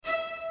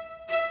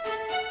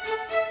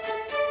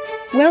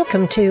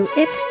Welcome to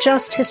It's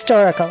Just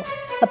Historical,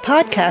 a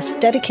podcast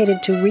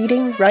dedicated to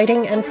reading,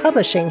 writing, and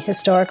publishing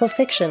historical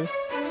fiction.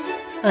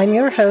 I'm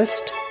your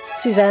host,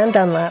 Suzanne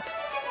Dunlap,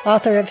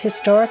 author of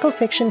historical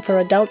fiction for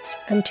adults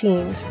and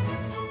teens.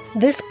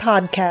 This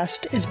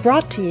podcast is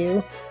brought to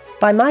you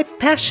by my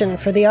passion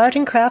for the art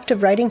and craft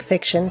of writing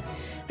fiction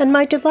and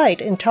my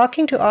delight in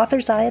talking to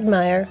authors I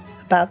admire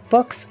about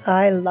books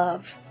I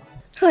love.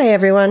 Hi,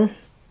 everyone.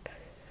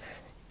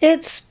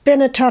 It's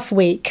been a tough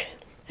week,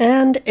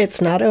 and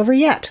it's not over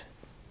yet.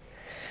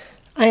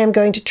 I am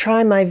going to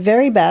try my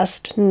very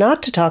best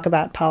not to talk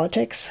about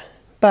politics,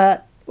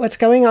 but what's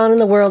going on in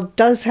the world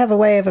does have a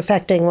way of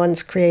affecting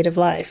one's creative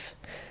life.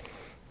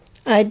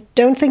 I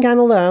don't think I'm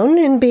alone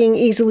in being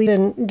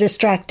easily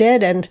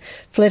distracted and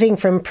flitting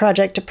from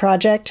project to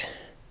project.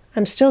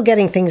 I'm still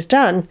getting things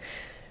done,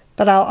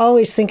 but I'll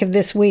always think of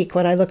this week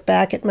when I look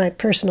back at my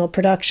personal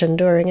production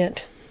during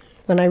it,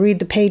 when I read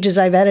the pages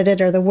I've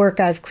edited or the work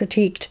I've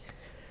critiqued.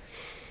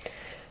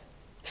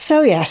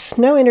 So yes,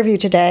 no interview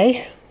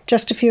today,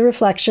 just a few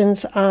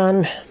reflections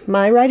on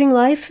my writing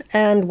life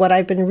and what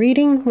I've been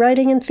reading,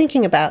 writing, and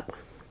thinking about.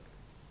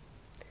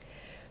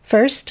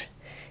 First,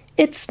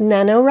 it's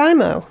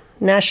NaNoWriMo,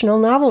 National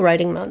Novel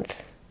Writing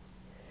Month.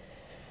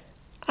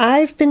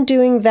 I've been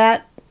doing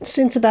that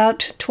since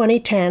about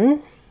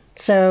 2010,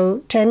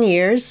 so 10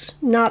 years,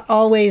 not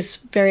always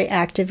very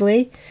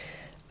actively,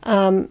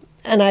 and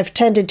I've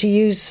tended to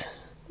use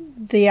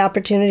the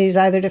opportunities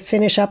either to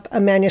finish up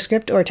a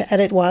manuscript or to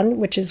edit one,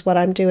 which is what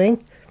I'm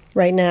doing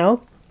right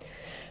now.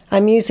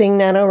 I'm using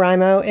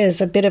NaNoWriMo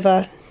as a bit of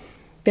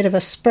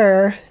a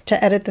spur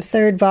to edit the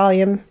third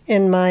volume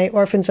in my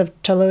Orphans of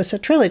Tolosa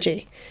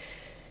trilogy.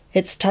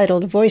 It's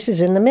titled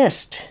Voices in the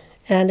Mist,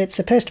 and it's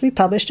supposed to be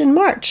published in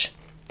March.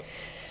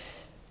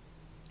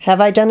 Have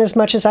I done as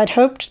much as I'd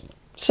hoped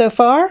so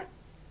far?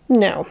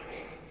 No.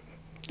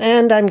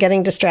 And I'm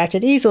getting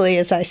distracted easily,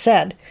 as I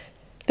said.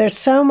 There's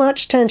so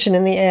much tension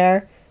in the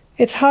air,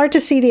 it's hard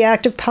to see the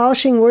act of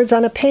polishing words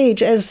on a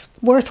page as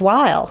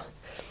worthwhile.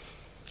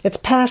 It's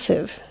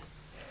passive,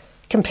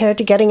 compared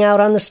to getting out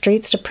on the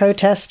streets to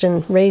protest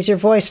and raise your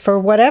voice for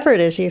whatever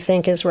it is you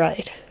think is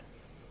right.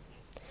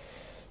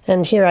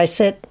 And here I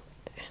sit,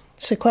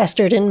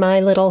 sequestered in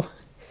my little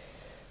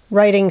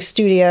writing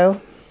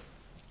studio.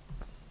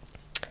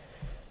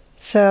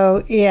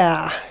 So,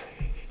 yeah.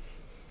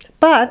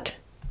 But,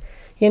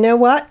 you know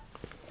what?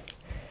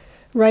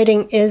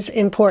 Writing is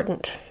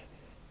important.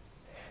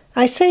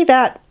 I say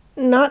that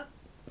not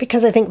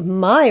because I think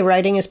my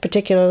writing is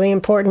particularly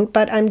important,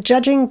 but I'm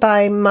judging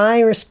by my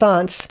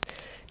response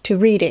to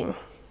reading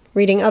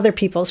other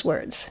people's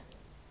words.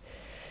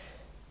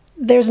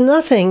 There's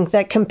nothing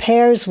that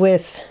compares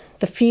with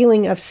the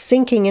feeling of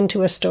sinking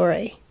into a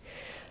story,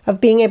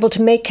 of being able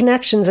to make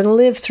connections and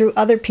live through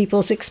other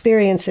people's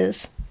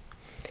experiences.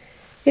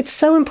 It's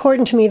so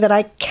important to me that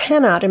I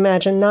cannot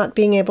imagine not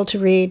being able to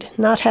read,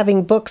 not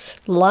having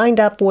books lined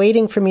up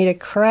waiting for me to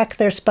crack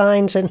their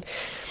spines and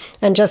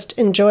just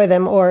enjoy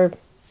them or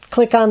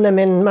click on them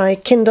in my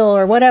Kindle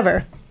or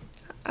whatever.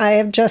 I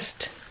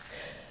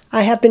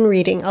have been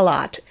reading a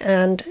lot,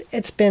 and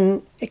it's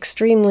been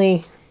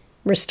extremely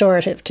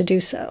restorative to do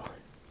so.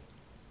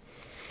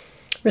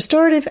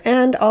 Restorative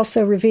and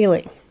also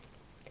revealing.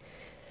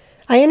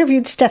 I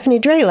interviewed Stephanie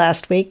Dray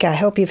last week. I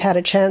hope you've had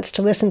a chance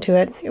to listen to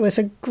it. It was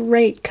a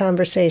great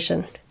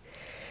conversation.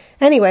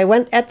 Anyway,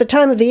 at the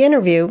time of the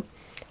interview,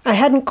 I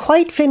hadn't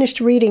quite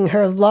finished reading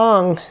her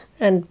long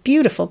and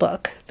beautiful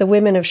book, The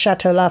Women of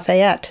Chateau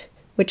Lafayette,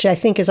 which I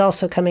think is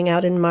also coming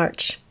out in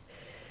March.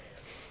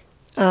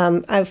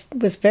 I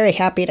was very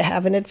happy to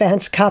have an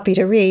advance copy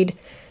to read.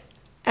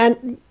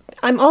 And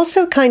I'm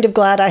also kind of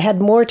glad I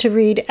had more to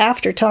read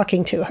after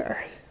talking to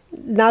her,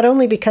 not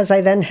only because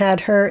I then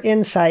had her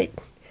insight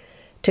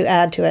to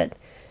add to it,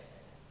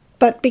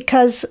 but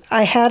because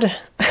I had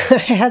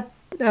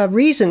a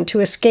reason to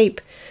escape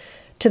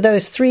to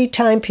those 3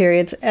 time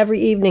periods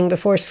every evening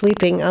before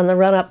sleeping on the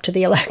run-up to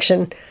the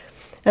election,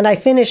 and I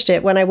finished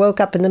it when I woke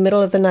up in the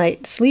middle of the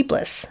night,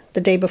 sleepless,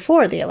 the day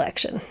before the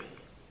election.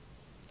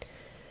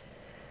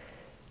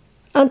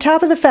 On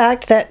top of the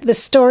fact that the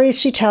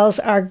stories she tells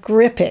are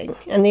gripping,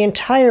 and the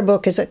entire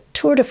book is a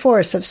tour de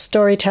force of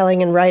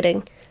storytelling and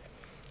writing,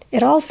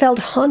 it all felt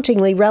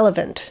hauntingly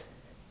relevant.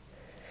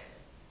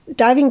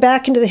 Diving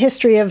back into the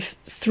history of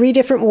 3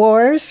 different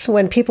wars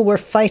when people were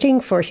fighting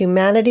for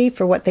humanity,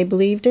 for what they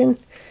believed in,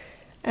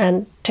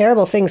 and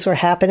terrible things were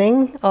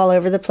happening all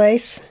over the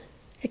place,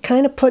 it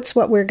kind of puts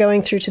what we're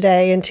going through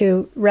today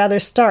into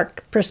rather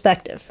stark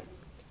perspective.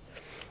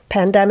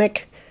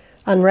 Pandemic,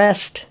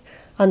 unrest,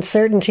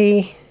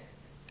 uncertainty,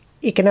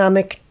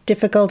 economic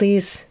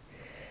difficulties,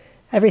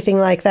 everything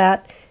like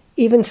that.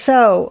 Even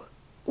so,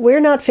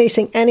 we're not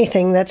facing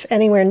anything that's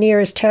anywhere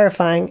near as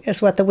terrifying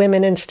as what the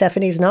women in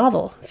Stephanie's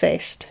novel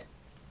faced.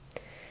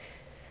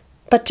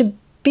 But to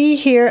be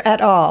here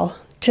at all,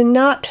 to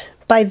not,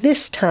 by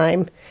this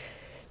time,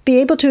 be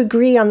able to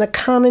agree on the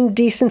common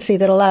decency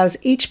that allows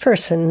each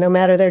person, no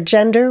matter their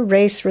gender,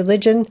 race,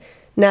 religion,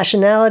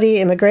 nationality,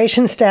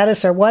 immigration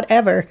status, or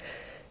whatever,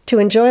 to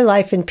enjoy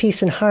life in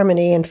peace and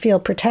harmony and feel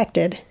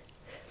protected,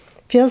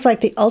 feels like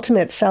the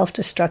ultimate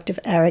self-destructive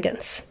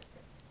arrogance.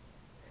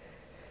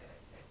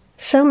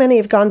 So many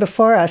have gone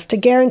before us to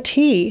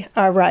guarantee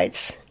our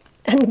rights,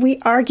 and we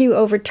argue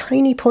over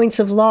tiny points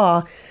of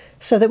law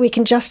so that we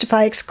can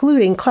justify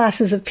excluding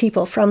classes of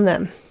people from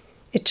them.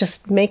 It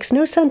just makes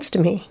no sense to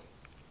me.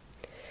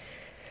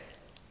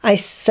 I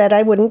said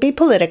I wouldn't be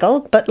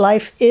political, but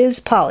life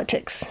is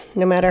politics,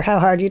 no matter how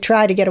hard you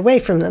try to get away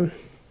from them.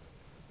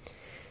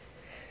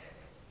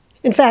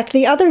 In fact,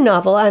 the other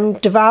novel I'm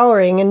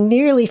devouring and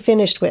nearly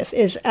finished with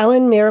is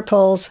Ellen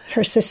Meeropol's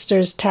Her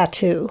Sister's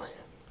Tattoo.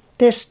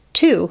 This,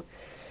 too,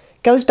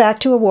 goes back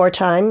to a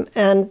wartime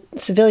and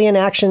civilian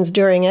actions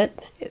during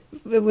it,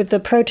 with the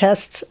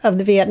protests of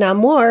the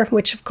Vietnam War,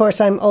 which of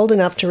course I'm old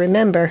enough to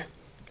remember.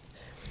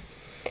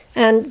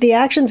 And the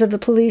actions of the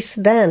police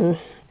then,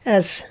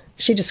 as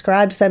she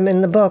describes them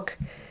in the book,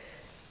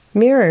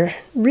 mirror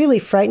really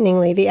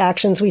frighteningly the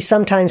actions we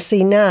sometimes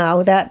see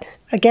now that,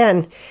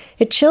 again,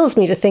 it chills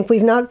me to think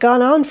we've not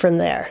gone on from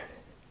there.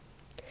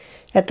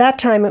 At that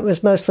time it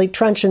was mostly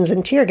truncheons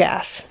and tear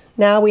gas.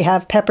 Now we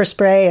have pepper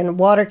spray and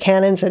water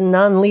cannons and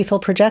non-lethal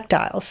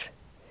projectiles.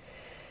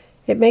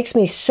 It makes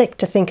me sick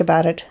to think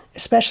about it,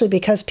 especially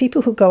because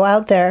people who go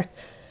out there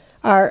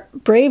are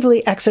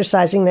bravely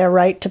exercising their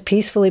right to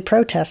peacefully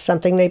protest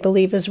something they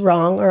believe is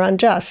wrong or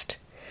unjust.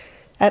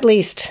 At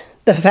least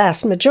the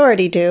vast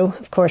majority do.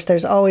 Of course,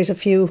 there's always a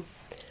few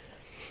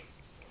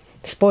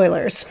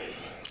spoilers.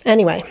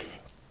 Anyway,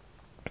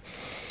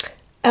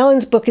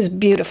 Ellen's book is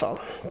beautiful,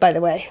 by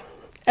the way.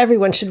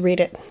 Everyone should read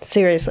it,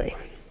 seriously.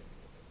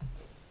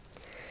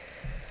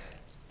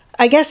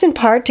 I guess in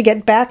part to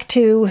get back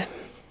to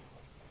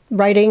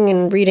writing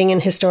and reading in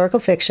historical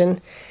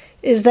fiction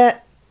is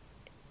that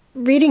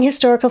reading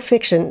historical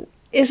fiction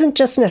isn't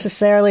just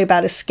necessarily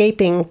about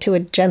escaping to a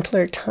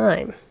gentler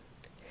time.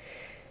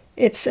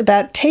 It's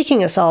about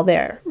taking us all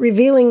there,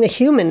 revealing the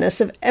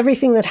humanness of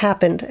everything that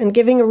happened, and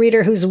giving a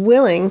reader who's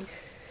willing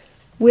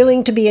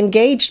to be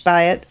engaged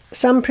by it,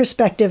 some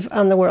perspective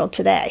on the world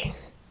today.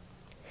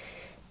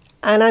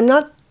 And I'm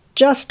not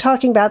just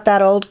talking about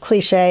that old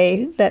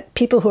cliche that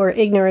people who are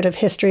ignorant of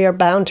history are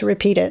bound to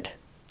repeat it.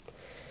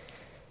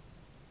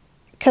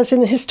 Because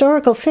in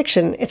historical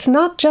fiction, it's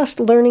not just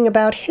learning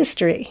about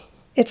history.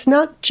 It's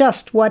not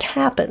just what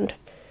happened.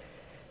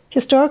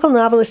 Historical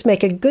novelists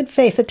make a good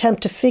faith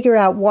attempt to figure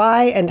out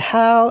why and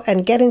how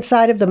and get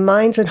inside of the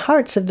minds and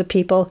hearts of the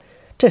people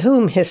to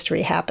whom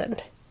history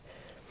happened.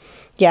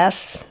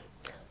 Yes,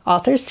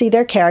 authors see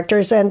their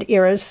characters and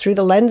eras through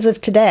the lens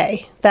of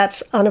today.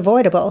 That's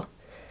unavoidable.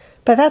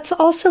 But that's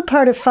also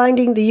part of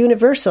finding the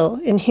universal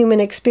in human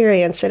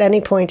experience at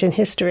any point in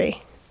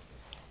history.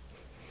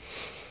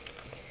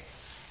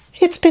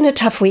 It's been a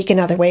tough week in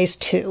other ways,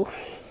 too.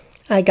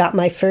 I got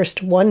my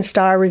first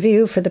 1-star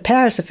review for the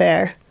Paris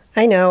Affair.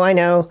 I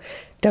know.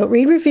 Don't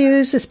read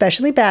reviews,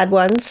 especially bad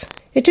ones.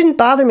 It didn't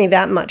bother me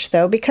that much,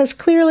 though, because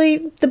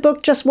clearly the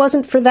book just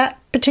wasn't for that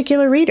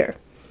particular reader.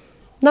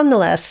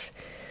 Nonetheless,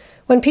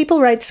 when people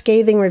write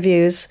scathing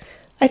reviews,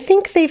 I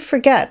think they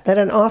forget that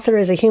an author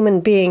is a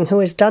human being who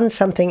has done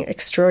something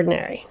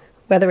extraordinary,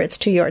 whether it's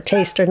to your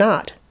taste or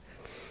not.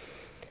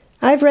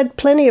 I've read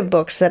plenty of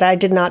books that I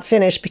did not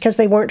finish because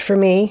they weren't for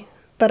me,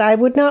 but I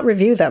would not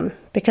review them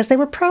because they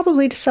were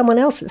probably to someone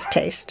else's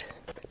taste.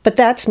 But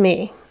that's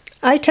me.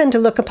 I tend to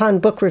look upon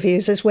book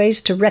reviews as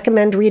ways to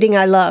recommend reading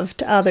I love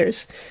to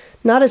others,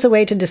 not as a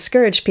way to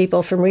discourage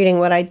people from reading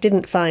what I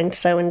didn't find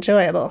so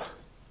enjoyable.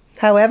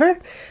 However,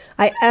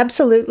 I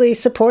absolutely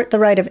support the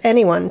right of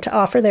anyone to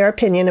offer their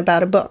opinion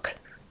about a book.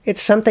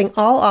 It's something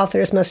all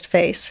authors must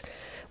face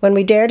when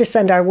we dare to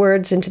send our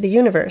words into the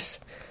universe.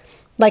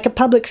 Like a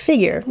public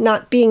figure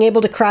not being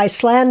able to cry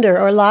slander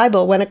or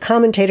libel when a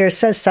commentator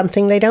says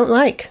something they don't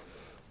like.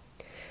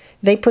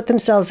 They put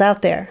themselves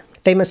out there.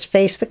 They must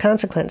face the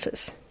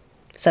consequences.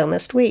 So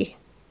must we.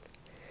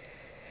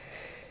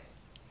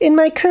 In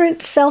my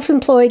current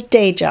self-employed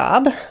day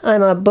job,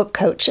 I'm a book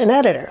coach and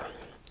editor.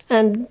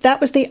 And that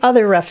was the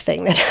other rough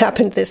thing that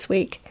happened this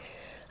week.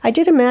 I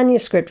did a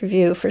manuscript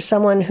review for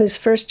someone whose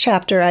first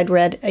chapter I'd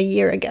read a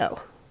year ago.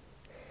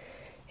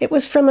 It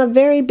was from a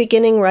very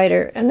beginning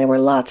writer, and there were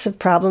lots of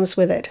problems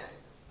with it.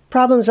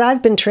 Problems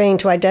I've been trained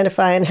to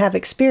identify and have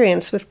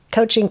experience with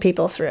coaching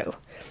people through.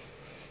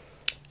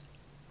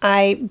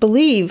 I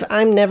believe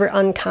I'm never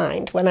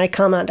unkind when I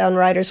comment on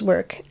writers'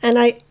 work, and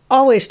I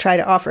always try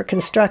to offer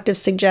constructive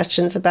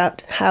suggestions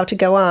about how to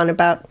go on,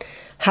 about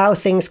how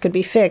things could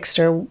be fixed,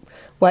 or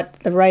what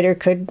the writer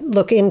could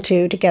look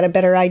into to get a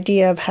better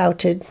idea of how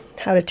to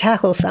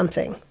tackle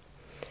something.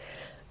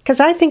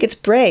 Because I think it's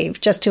brave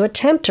just to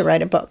attempt to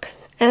write a book,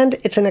 and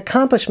it's an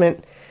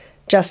accomplishment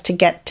just to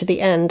get to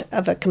the end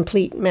of a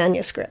complete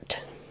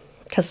manuscript.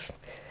 Because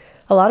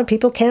a lot of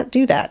people can't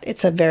do that.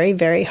 It's a very,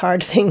 very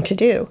hard thing to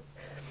do.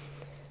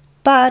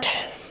 But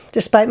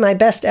despite my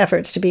best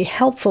efforts to be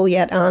helpful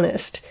yet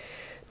honest,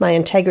 my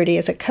integrity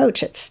as a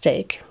coach at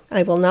stake,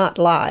 I will not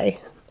lie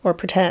or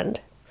pretend.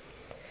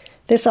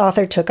 This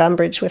author took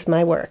umbrage with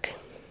my work.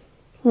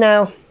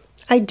 Now,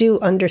 I do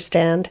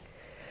understand.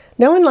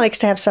 No one likes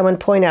to have someone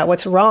point out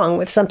what's wrong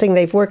with something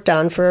they've worked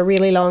on for a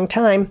really long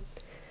time.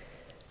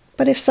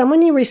 But if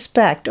someone you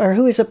respect or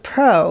who is a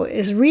pro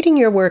is reading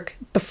your work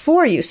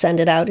before you send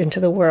it out into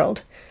the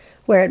world,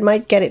 where it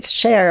might get its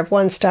share of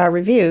one-star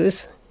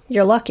reviews,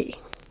 you're lucky.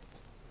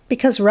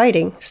 Because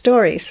writing,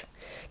 stories,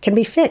 can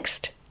be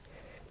fixed.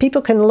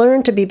 People can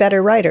learn to be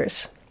better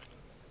writers.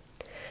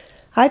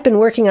 I've been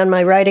working on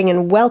my writing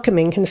and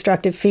welcoming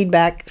constructive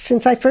feedback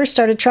since I first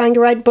started trying to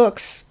write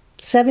books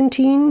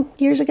 17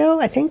 years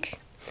ago, I think.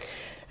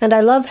 And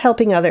I love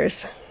helping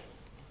others.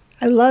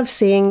 I love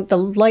seeing the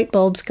light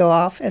bulbs go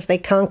off as they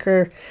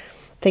conquer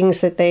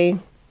things that they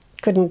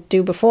couldn't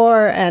do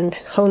before and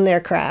hone their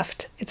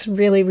craft. It's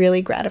really,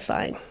 really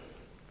gratifying.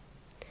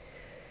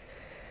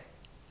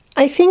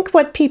 I think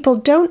what people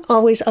don't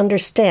always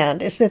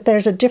understand is that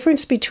there's a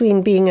difference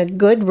between being a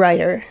good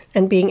writer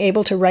and being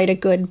able to write a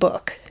good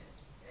book.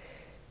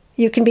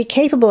 You can be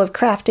capable of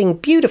crafting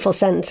beautiful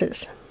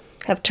sentences,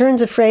 have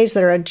turns of phrase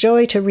that are a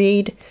joy to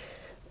read,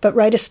 but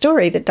write a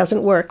story that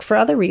doesn't work for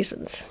other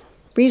reasons.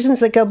 Reasons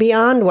that go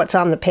beyond what's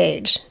on the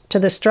page, to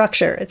the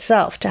structure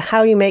itself, to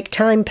how you make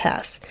time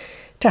pass,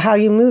 to how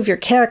you move your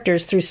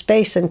characters through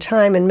space and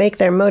time and make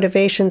their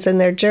motivations and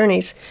their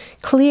journeys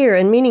clear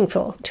and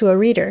meaningful to a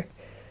reader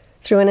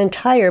through an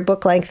entire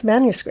book-length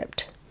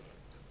manuscript.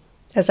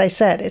 As I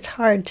said, it's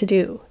hard to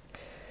do,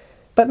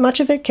 but much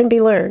of it can be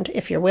learned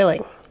if you're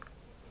willing.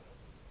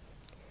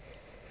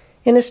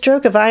 In a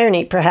stroke of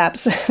irony,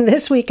 perhaps,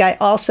 this week I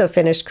also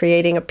finished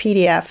creating a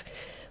PDF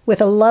with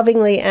a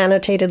lovingly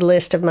annotated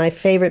list of my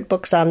favorite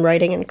books on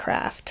writing and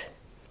craft.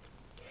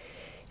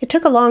 It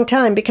took a long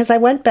time because I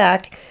went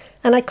back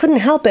and I couldn't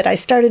help it. I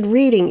started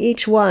reading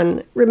each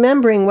one,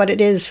 remembering what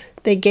it is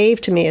they gave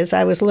to me as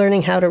I was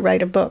learning how to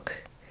write a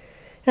book.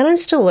 And I'm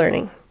still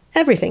learning.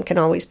 Everything can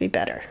always be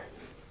better.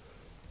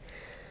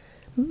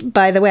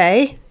 By the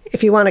way,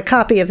 if you want a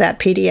copy of that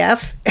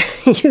PDF,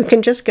 you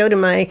can just go to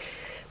my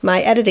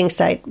editing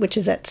site, which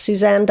is at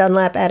Suzanne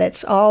Dunlap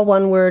Edits, all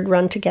one word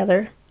run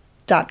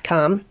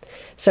together.com.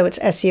 So it's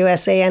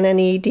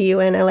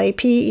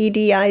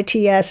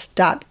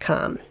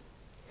SUSANNEDUNLAPEDITS.com.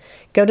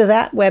 Go to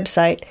that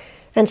website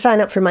and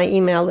sign up for my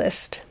email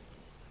list.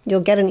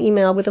 You'll get an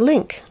email with a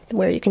link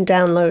where you can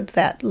download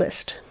that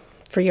list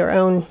for your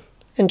own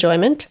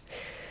enjoyment.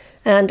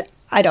 And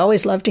I'd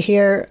always love to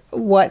hear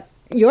what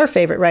your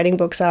favorite writing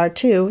books are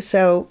too,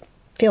 so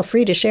feel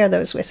free to share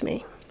those with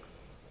me.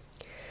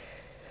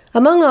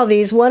 Among all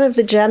these, one of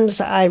the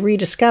gems I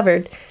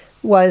rediscovered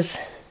was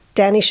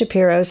Dani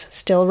Shapiro's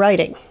Still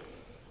Writing.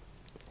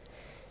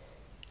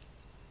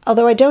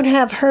 Although I don't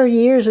have her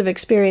years of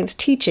experience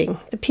teaching,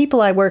 the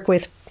people I work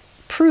with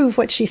prove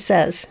what she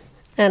says,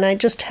 and I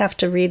just have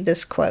to read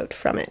this quote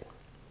from it.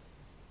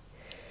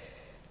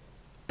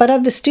 But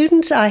of the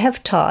students I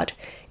have taught,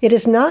 it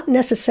is not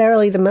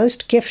necessarily the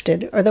most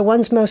gifted or the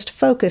ones most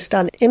focused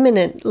on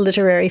imminent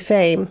literary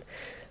fame,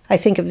 I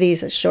think of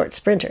these as short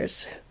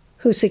sprinters,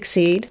 who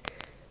succeed,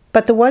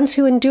 but the ones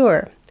who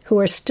endure, who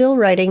are still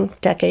writing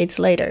decades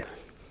later.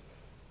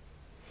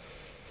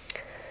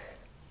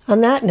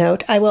 On that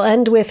note, I will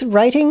end with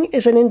writing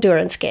is an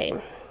endurance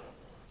game.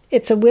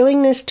 It's a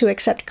willingness to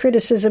accept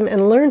criticism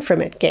and learn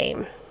from it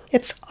game.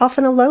 It's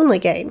often a lonely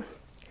game.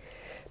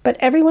 But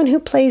everyone who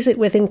plays it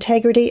with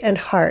integrity and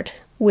heart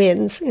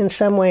wins in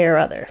some way or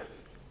other.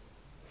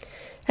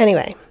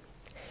 Anyway,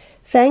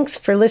 thanks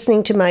for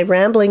listening to my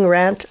rambling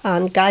rant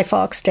on Guy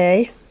Fawkes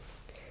Day.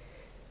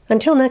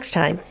 Until next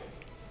time.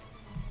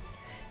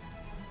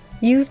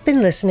 You've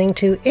been listening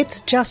to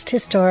It's Just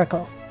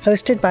Historical,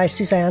 hosted by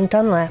Suzanne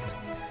Dunlap.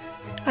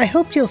 I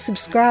hope you'll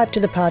subscribe to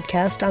the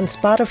podcast on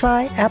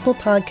Spotify, Apple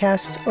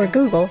Podcasts, or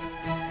Google.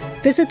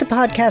 Visit the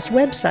podcast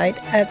website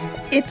at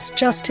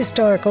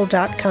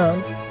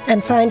itsjusthistorical.com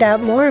and find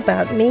out more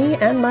about me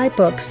and my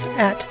books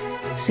at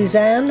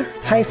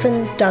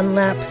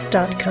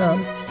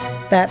suzanne-dunlap.com.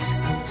 That's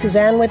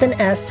Suzanne with an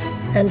S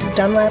and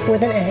Dunlap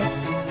with an A.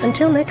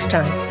 Until next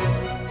time.